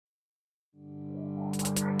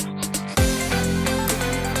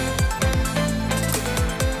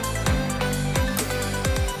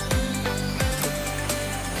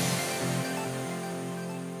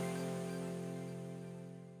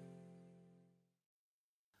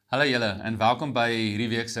Hallo julle en welkom by hierdie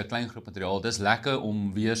week se Kleingroepmateriaal. Dis lekker om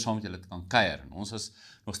weer saam met julle te kan kuier. Ons is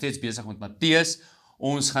nog steeds besig met Matteus.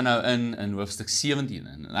 Ons gaan nou in hoofstuk 17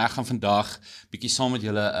 en ek gaan vandag bietjie saam met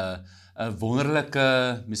julle 'n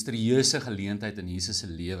wonderlike, misterieuse geleentheid in Jesus se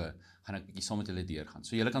lewe gaan ek bietjie saam met julle deurgaan.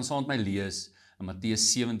 So julle kan saam met my lees in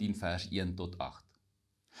Matteus 17 vers 1 tot 8.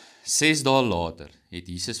 6 dae later het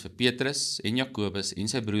Jesus vir Petrus en Jakobus en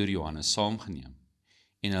sy broer Johannes saamgeneem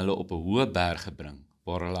en hulle op 'n hoë berg gebring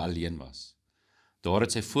waar hulle alleen was. Daar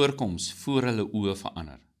het sy voorkoms voor hulle oë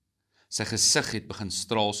verander. Sy gesig het begin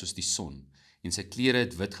straal soos die son en sy klere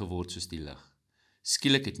het wit geword soos die lig.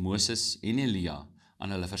 Skielik het Moses en Elia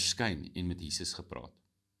aan hulle verskyn en met Jesus gepraat.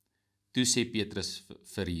 Toe sê Petrus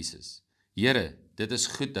vir Jesus: Here, dit is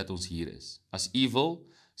goed dat ons hier is. As U wil,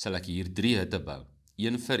 sal ek hier 3 hutte bou.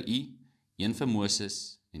 Een vir U, een vir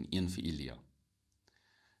Moses en een vir Elia.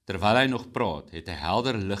 Terwyl hy nog praat, het 'n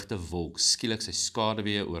helder ligte wolk skielik sy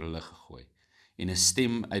skaduwee oor hulle gegooi en 'n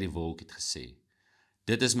stem uit die wolk het gesê: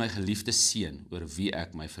 Dit is my geliefde seun oor wie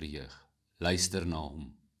ek my verheug. Luister na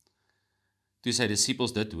hom. Toe sy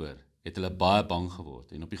disippels dit hoor, het hulle baie bang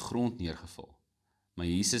geword en op die grond neergeval. Maar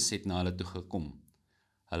Jesus het na hulle toe gekom,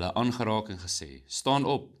 hulle aangeraak en gesê: Staan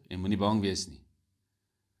op en moenie bang wees nie.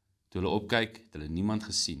 Toe hulle opkyk, het hulle niemand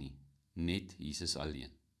gesien nie, net Jesus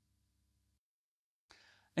alleen.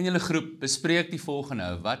 In julle groep bespreek die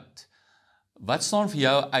volgende: wat staan vir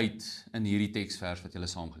jou uit in hierdie teksvers wat julle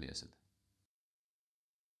saam gelees het?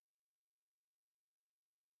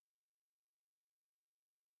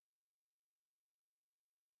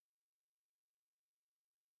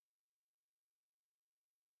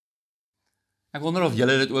 Ek wonder of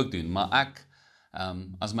julle dit ook doen, maar ek,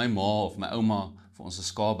 as my ma of my ouma vir ons 'n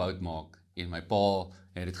skaapbout maak en my pa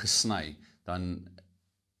het dit gesny, dan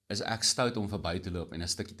is ek stout om verby te loop en 'n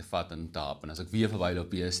stukkie te vat en te hap, en as ek weer verby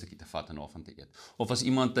loop, weer 'n stukkie te vat en daarvan te eet. Of as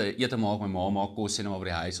iemand ete maak, my ma maak kos sê nou maar by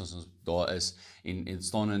die huis as ons daar is en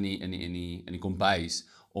staan in die kombuis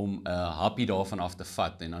om 'n happie daarvan af te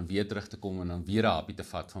vat en dan weer terug te kom en dan weer 'n happie te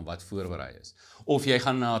vat van wat voorberei is. Of jy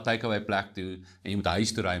gaan na 'n takeaway plek toe en jy moet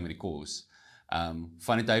huis toe ry met die kos.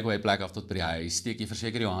 Van die takeaway plek af tot by die huis, steek jy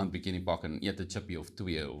verseker jou hand bietjie in die pak en eet 'n chippie of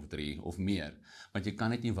 2 of 3 of meer, want jy kan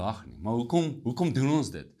net nie wag nie. Maar hoekom doen ons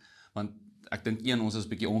dit? Want ek dink ons is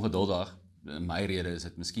bietjie ongeduldig. My rede is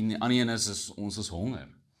dit, miskien die ander een is ons is honger.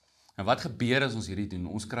 En wat gebeur as ons hierdie doen?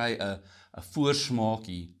 Ons kry 'n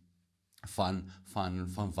voorsmaakie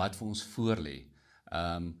van wat vir ons voorlê.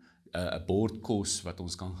 'n bord kos wat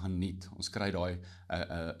ons kan geniet. Ons kry daai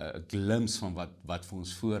 'n glimps van wat vir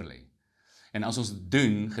ons voorlê. En as ons dit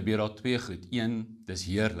doen, gebeur daar 2 goed. 1, dis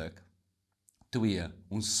heerlik. 2,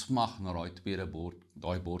 ons smag na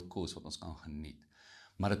daai bord kos wat ons kan geniet.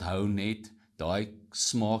 Maar dit hou net, daai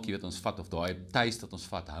smaakie wat ons vat, of daai taste wat ons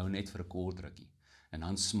vat, hou net vir 'n kort rukkie. En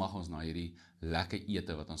dan smag ons na hierdie lekker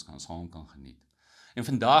ete wat ons saam kan geniet. En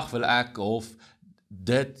vandag wil ek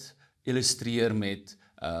dit illustreer met,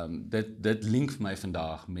 dit link vir my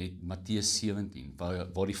vandag met Matteus 17,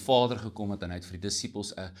 waar die Vader gekom het en hy het vir die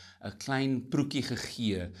disippels 'n klein proekie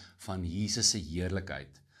gegee van Jesus se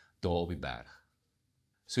heerlikheid daar op die berg.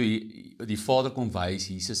 So die Vader kom wys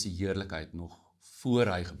Jesus se heerlikheid nog voor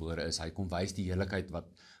hy gebore is. Hy kom wys die heerlikheid wat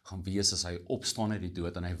gaan wees as hy opstaan uit die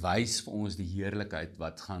dood, en hy wys vir ons die heerlikheid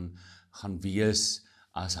wat gaan wees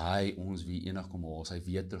as hy ons weer eendag kom haal, as hy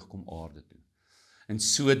weer terugkom aarde toe. En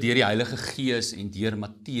so deur die Heilige Gees en deur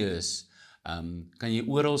Matteus, kan jy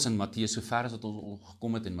oral in Matteus, so ver as wat ons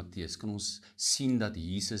gekom het in Matteus, kan ons sien dat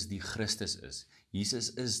Jesus die Christus is.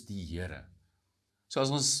 Jesus is die Here. So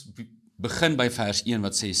as ons begin by vers 1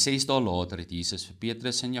 wat sê: 6 dae later het Jesus vir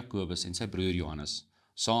Petrus en Jakobus en sy broer Johannes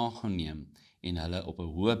saamgeneem en hulle op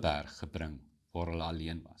 'n hoë berg gebring waar hulle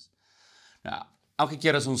alleen was. Nou, elke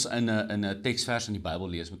keer as ons in 'n teksvers in die Bybel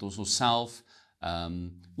lees, moet ons onsself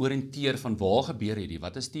oriënteer van waar gebeur hierdie,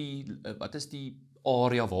 wat is die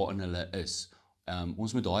area waarin hulle is.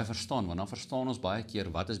 Ons moet daai verstaan, want dan verstaan ons baie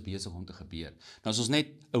keer wat is besig om te gebeur. Nou as ons net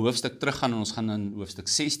 'n hoofstuk teruggaan en ons gaan in hoofstuk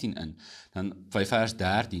 16 in, dan by vers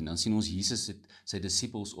 13, dan sien ons Jesus het sy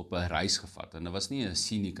disippels op 'n reis gevat, en dit was nie 'n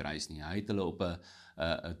scenic reis nie, hy het hulle op 'n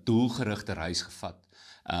doelgerigte reis gevat,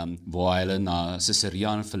 waar hulle na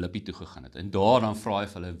Caesarea en Filippi toe gegaan het, en daar dan vra hy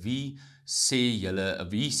vir hulle: wie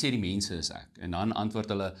sê die mense is ek? En dan antwoord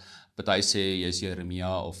hulle, party sê jy is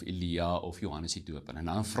Jeremia of Elia of Johannes die Doper, en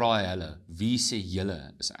dan vra hy hulle: wie sê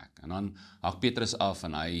julle is ek? En dan hak Petrus af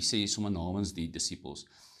en hy sê sommer namens die disippels: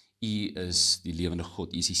 U is die lewende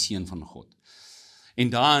God, U is die seun van God. En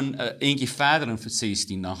dan eentjie verder in vers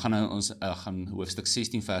 16, dan gaan ons gaan hoofstuk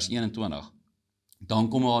 16 vers 21. Dan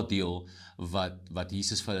kom daar 'n deel wat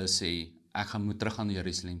Jesus vir hulle sê: ek gaan moet terug gaan na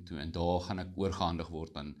Jerusalem toe en daar gaan ek oorgehandig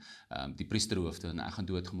word aan die priesterhoofde en ek gaan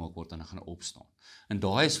doodgemaak word en ek gaan opstaan. En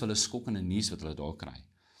daai is vir hulle skokkende nuus wat hulle daar kry.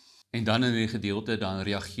 En dan in die gedeelte, dan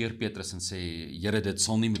reageer Petrus en sê, Here, dit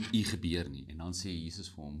sal nie met u gebeur nie. En dan sê Jesus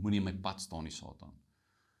vir hom, moenie in my pad staan nie, Satan.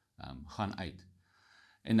 Gaan uit.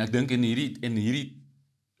 En ek dink in hierdie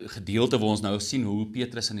gedeelte waar ons nou sien hoe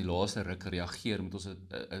Petrus in die laaste ruk reageer, moet ons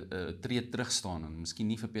 'n tree terug staan en miskien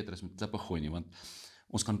nie vir Petrus met klippe gooi nie, want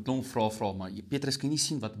ons kan klomp vra, maar Petrus, kan jy nie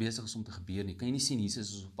sien wat besig is om te gebeur nie? Kan jy nie sien Jesus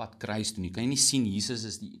is op pad kruis toe nie? Kan jy nie sien Jesus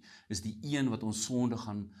is die een wat ons sonde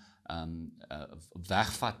gaan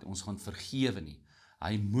wegvat, ons gaan vergewe nie?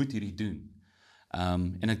 Hy moet hierdie doen.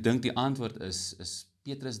 En ek dink die antwoord is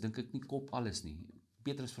Petrus dink ek nie kop alles nie.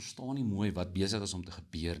 Petrus verstaan nie mooi wat besig is om te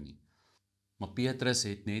gebeur nie. Maar Petrus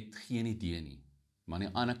het net geen idee nie. Maar aan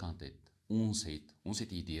die ander kant ons het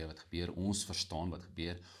 'n idee wat gebeur, ons verstaan wat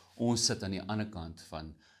gebeur. Ons sit aan die ander kant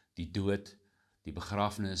van die dood, die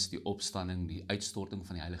begrafnis, die opstanding, die uitstorting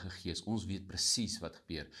van die Heilige Gees. Ons weet presies wat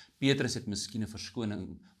gebeur. Petrus het miskien 'n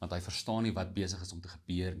verskoning, want hy verstaan nie wat besig is om te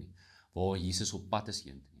gebeur nie, waar Jesus op pad is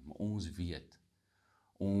heen nie. Maar ons weet,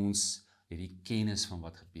 ons het die kennis van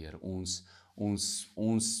wat gebeur.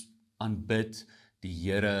 Ons aanbid die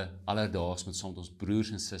Here alledaags met saam met ons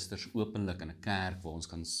broers en susters openlik in 'n kerk waar ons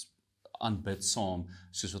kan aanbid saam,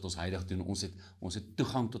 soos wat ons heilig doen. Ons het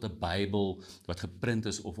toegang tot 'n Bybel wat geprint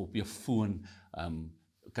is of op jou foon,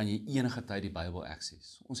 kan jy enige tyd die Bybel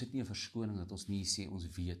access. Ons het nie 'n verskoning dat ons nie sê ons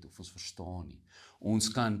weet of ons verstaan nie. Ons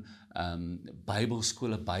kan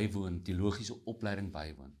Bybelskole bywoon, teologiese opleiding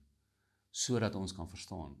bywoon, sodat ons kan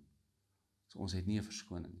verstaan. So ons het nie 'n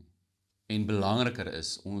verskoning nie. En belangriker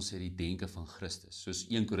is, ons het die denke van Christus. Soos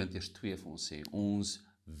 1 Korintiërs 2 vir ons sê, ons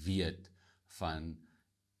weet van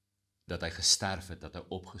dat hy gesterf het, dat hy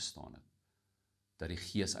opgestaan het, dat die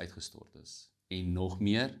Gees uitgestort is. En nog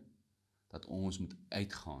meer, dat ons moet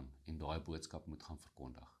uitgaan en daai boodskap moet gaan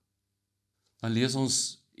verkondig. Dan lees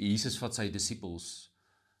ons, Jesus vat sy disippels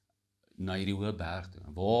na hierdie hoë berg toe.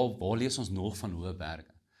 Waar lees ons nog van hoë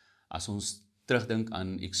berge? As ons terugdink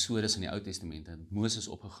aan Exodus in die Ou Testament, het Moses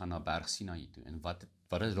opgegaan na berg Sinaï toe. En wat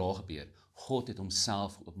het daar gebeur? God het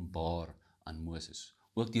homself openbaar aan Moses.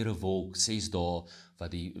 Ook deur 'n wolk, 6 dae,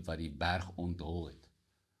 wat die berg onthul het.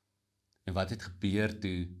 En wat het gebeur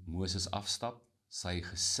toe Moses afstap? Sy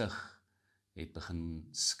gesig het begin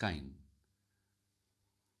skyn.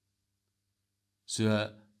 So,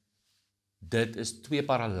 dit is 2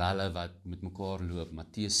 parallelle wat met mekaar loop,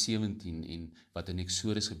 Matteus 17 en wat in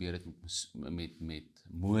Exodus gebeur het met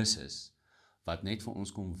Moses, wat net vir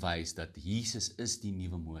ons kom wys dat Jesus is die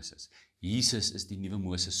nuwe Moses. Jesus is die nuwe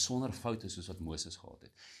Moses sonder foute soos wat Moses gehad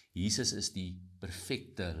het. Jesus is die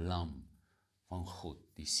perfekte lam van God,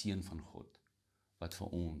 die seun van God, wat vir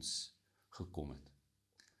ons gekom het.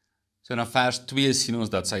 So na vers 2 sien ons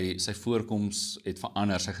dat sy voorkoms het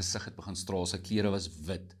verander, sy gesig het begin straal, sy klere was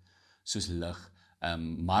wit, soos lig.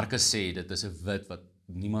 Markus sê, dit is 'n wit wat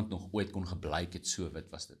niemand nog ooit kon geblyk het, so wit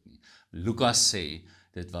was dit nie. Lukas sê,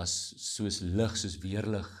 dit was soos lig, soos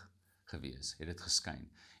weerlig gewees, het dit geskyn.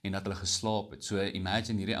 En dat hulle geslaap het. So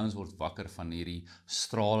imagine, hierdie ouens word wakker van hierdie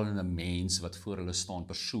stralende mens wat voor hulle staan,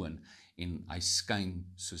 persoon, en hy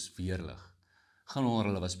skyn soos weerlig. Gaan onder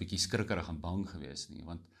hulle was bietjie skrikkerig en bang gewees nie,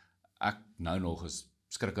 want ek nou nog is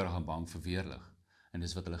skrikkerig en bang vir weerlig. En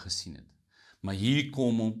dis wat hulle gesien het. Maar hier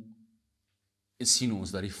sien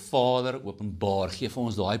ons dat die Vader openbaar, gee vir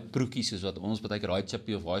ons daai proekies, soos wat ons baie keer daai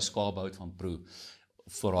chippie of daai skaap hout van proe,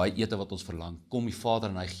 vir daai ete wat ons verlang, kom die Vader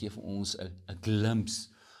en hy gee vir ons 'n glimps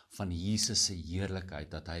van Jesus se heerlikheid,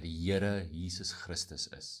 dat hy die Here Jesus Christus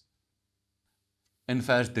is. In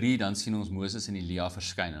vers 3 dan sien ons Moses en Elia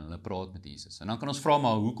verskyn en hulle praat met Jesus. En dan kan ons vra,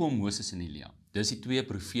 maar hoekom Moses en Elia? Dis die 2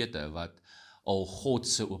 profete wat al God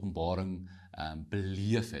se openbaring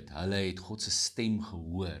beleef het. Hulle het God se stem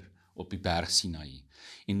gehoor op die berg Sinaï.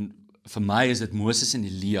 En vir my is dit Moses en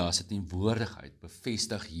Elia se teenwoordigheid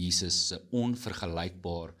bevestig Jesus se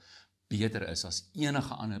onvergelykbaar beter is as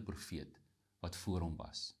enige ander profeet wat voor hom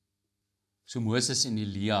was. So Moses en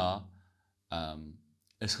Elia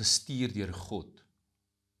is gestuur deur God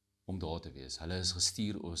om daar te wees. Hulle is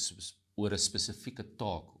gestuur oor 'n spesifieke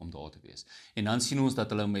taak om daar te wees. En dan sien ons dat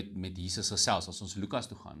hulle met Jesus gesels. As ons Lukas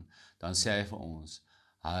toe gaan, dan sê hy vir ons,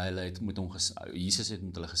 Jesus het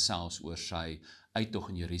met hulle gesels oor sy uittog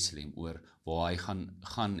in Jerusalem, oor waar hy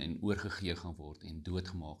gaan en oorgegee gaan word en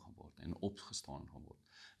doodgemaak gaan word en opgestaan gaan word.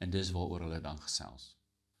 En dis waaroor hulle dan gesels.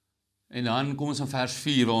 En dan kom ons in vers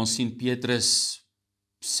 4 waar ons sien Petrus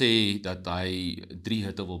sê dat hy 3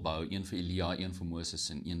 hutte wil bou, een vir Elia, een vir Moses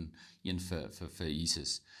en een vir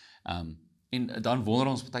Jesus. En dan wonder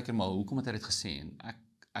ons baie keer maar, hoekom het hy dit gesê? En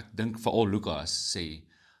ek dink veral Lukas sê,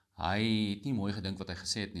 hy het nie mooi gedink wat hy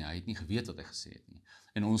gesê het nie, hy het nie geweet wat hy gesê het nie.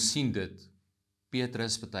 En ons sien dit,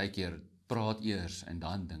 Petrus partykeer praat eers en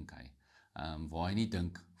dan dink hy, waar hy nie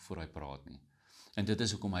dink voor hy praat nie. En dit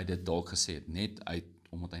is hoekom hy dit dalk gesê het, net uit,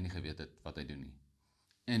 omdat hy nie geweet het wat hy doen nie.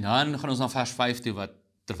 En dan gaan ons na vers 5 toe, wat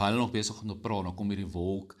terwyl hy nog besig om te praat, dan kom hierdie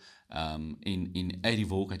wolk, en uit die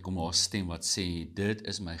wolk uit kom daar 'n stem wat sê, dit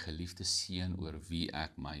is my geliefde seun oor wie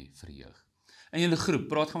ek my verheug. In julle groep,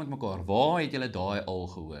 praat gaan met mekaar, waar het julle daai al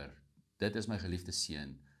gehoor? Dit is my geliefde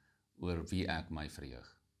seun oor wie ek my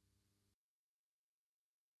verheug.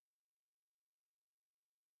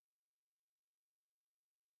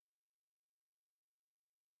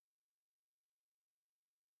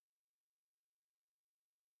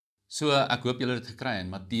 So, ek hoop julle het dit gekry in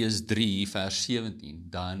Matteus 3 vers 17,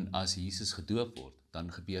 dan as Jesus gedoop word, dan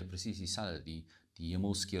gebeur presies dieselfde, die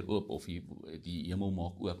hemel skeur oop, of die hemel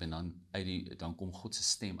maak oop, en dan kom God se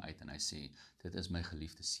stem uit, en hy sê, dit is my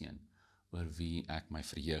geliefde seun, oor wie ek my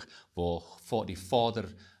verheug, waar die Vader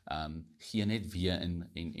gee net weer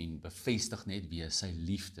en bevestig net weer sy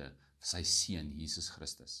liefde vir sy seun, Jesus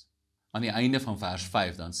Christus. Aan die einde van vers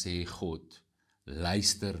 5, dan sê God,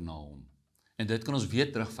 luister na hom. En dit kan ons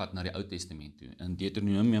weer terugvat na die Ou Testament toe. In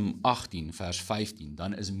Deuteronomium 18 vers 15,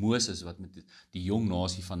 dan is Moses wat met die jong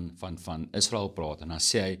nasie van Israel praat, en dan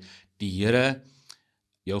sê hy, die Here,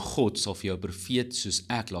 jou God, sal vir jou profeet soos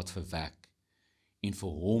ek laat verwek, en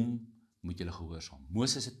vir hom moet julle gehoorsaam.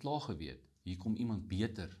 Moses het klaar geweet, hier kom iemand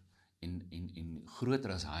beter en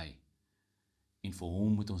groter as hy, en vir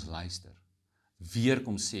hom moet ons luister. Weer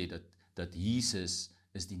kom sê dat Jesus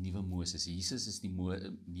is die nuwe Moses. Jesus is die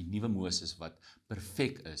nuwe Moses wat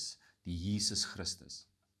perfek is, die Jesus Christus.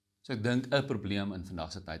 So ek dink 'n probleem in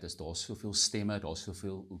vandag se tyd is, daar soveel stemme, daar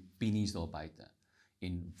soveel opinies daar buite.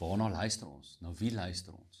 En waarna luister ons? Na wie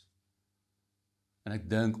luister ons? En ek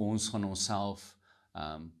dink ons gaan onsself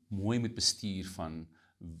mooi moet bestuur van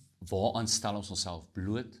waaraan stel ons onsself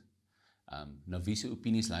bloot? Na wie se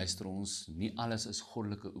opinies luister ons? Nie alles is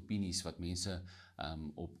goddelike opinies wat mense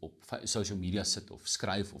op social media sit of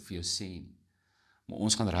skryf of vir jou sê nie. Maar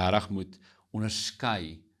ons gaan regtig moet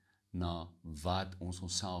onderskei na wat ons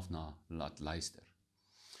onsself na laat luister.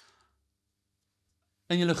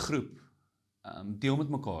 In julle groep, deel met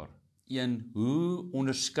mekaar. Hoe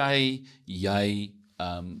onderskei jy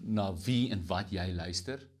na wie en wat jy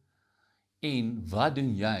luister? En wat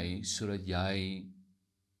doen jy sodat jy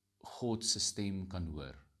God se stem kan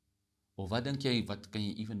hoor? Of wat dink jy, wat kan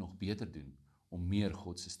jy ewen nog beter doen om meer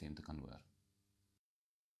God se stem te kan hoor?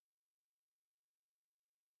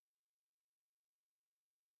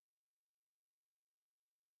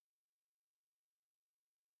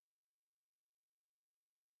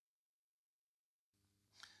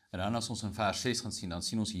 En dan as ons in vers 6 gaan sien, dan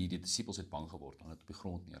sien ons hier die disippels het bang geword, en het op die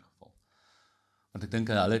grond neergeval. Want ek dink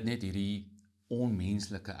hulle het net hierdie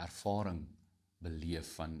onmenslike ervaring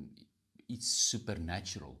beleef van iets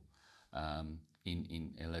supernatural, en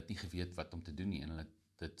hulle het nie geweet wat om te doen nie, en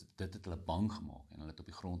dit het hulle bang gemaak, en hulle het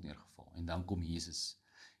op die grond neergeval. En dan kom Jesus,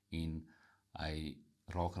 en hy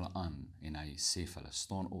raak hulle aan, en hy sê vir hulle,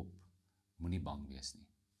 staan op, moenie bang wees nie.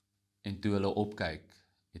 En toe hulle opkyk,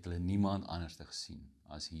 het hulle niemand anders te gesien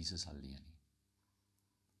as Jesus alleen nie.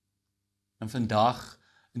 En vandag,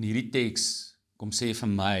 in hierdie teks, kom sê vir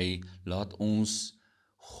my, laat ons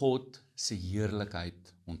God se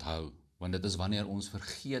heerlikheid onthou. Want dit is wanneer ons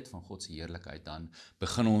vergeet van God se heerlikheid, dan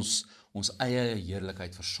begin ons eie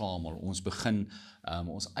heerlikheid versamel. Ons begin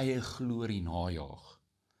ons eie glorie najaag.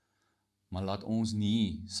 Maar laat ons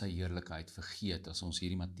nie sy heerlikheid vergeet as ons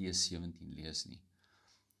hierdie Matteus 17 lees nie.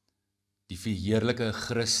 Die verheerlike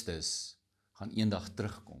Christus gaan eendag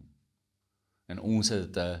terugkom. En ons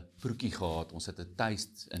het 'n proekie gehad, ons het 'n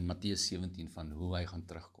taste in Matteus 17 van hoe hy gaan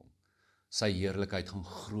terugkom. Sy heerlikheid gaan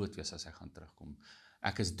groot wees as hy gaan terugkom.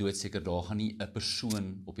 Ek is doodseker, daar gaan nie 'n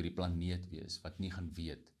persoon op hierdie planeet wees wat nie gaan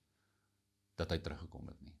weet dat hy teruggekom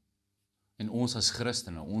het nie. En ons as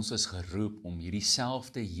Christene, ons is geroep om hierdie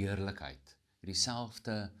selfde heerlikheid, hierdie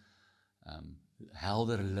selfde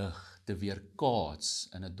helder lig te weerkaats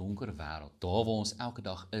in 'n donker wêreld. Daar waar ons elke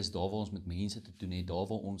dag is, daar waar ons met mense te doen het, daar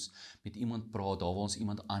waar ons met iemand praat, daar waar ons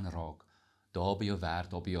iemand aanraak, daar by jou werk,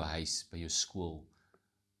 daar by jou huis, by jou skool,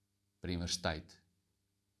 by die universiteit,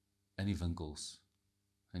 in die winkels,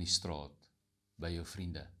 in die straat, by jou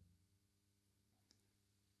vriende.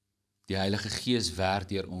 Die Heilige Gees werk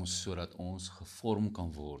deur ons sodat ons gevorm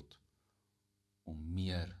kan word om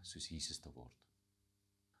meer soos Jesus te word.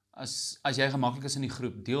 As jy gemaklik is in die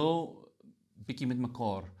groep, deel bietjie met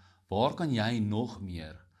mekaar, waar kan jy nog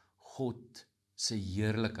meer God se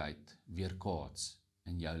heerlikheid weerkaats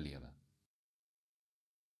in jou lewe?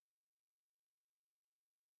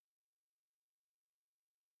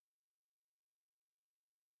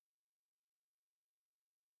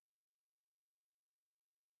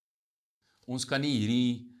 Ons kan nie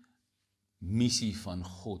hierdie missie van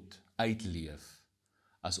God uitleef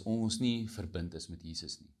as ons nie verbind is met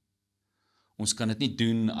Jesus nie. Ons kan dit nie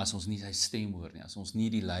doen as ons nie sy stem hoor nie, as ons nie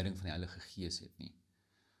die leiding van die Heilige Gees het nie.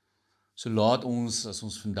 So laat ons, as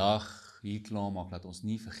ons vandag hier klaar maak, dat ons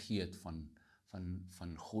nie vergeet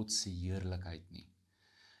van God se heerlikheid nie.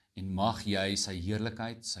 En mag jy sy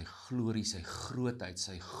heerlikheid, sy glorie, sy grootheid,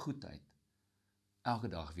 sy goedheid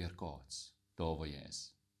elke dag weer kaats, daar waar jy is.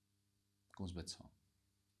 Kom ons bid saam.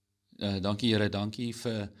 Dankie Here, dankie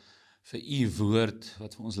vir u woord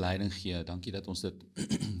wat vir ons leiding gee. Dankie dat ons dit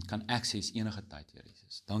kan access enige tyd, Here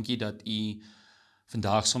Jesus. Dankie dat u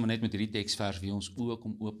vandag sommer net met hierdie teksvers wie ons oë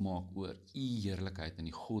kom oopmaak oor u heerlikheid en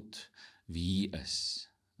die God wie u is.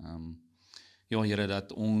 Ja Here,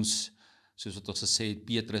 dat ons, soos wat ons gesê het,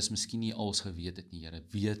 Petrus miskien nie alles geweet het nie, Here,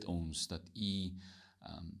 weet ons dat u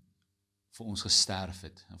vir ons gesterf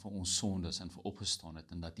het, en vir ons sondes, en vir opgestaan het,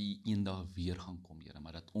 en dat u eendag weer gaan kom, Here,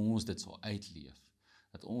 maar dat ons dit sal uitleef,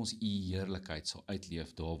 dat ons u heerlikheid sal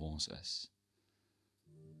uitleef daar waar ons is.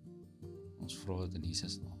 Ons vra dit in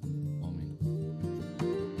Jesus naam.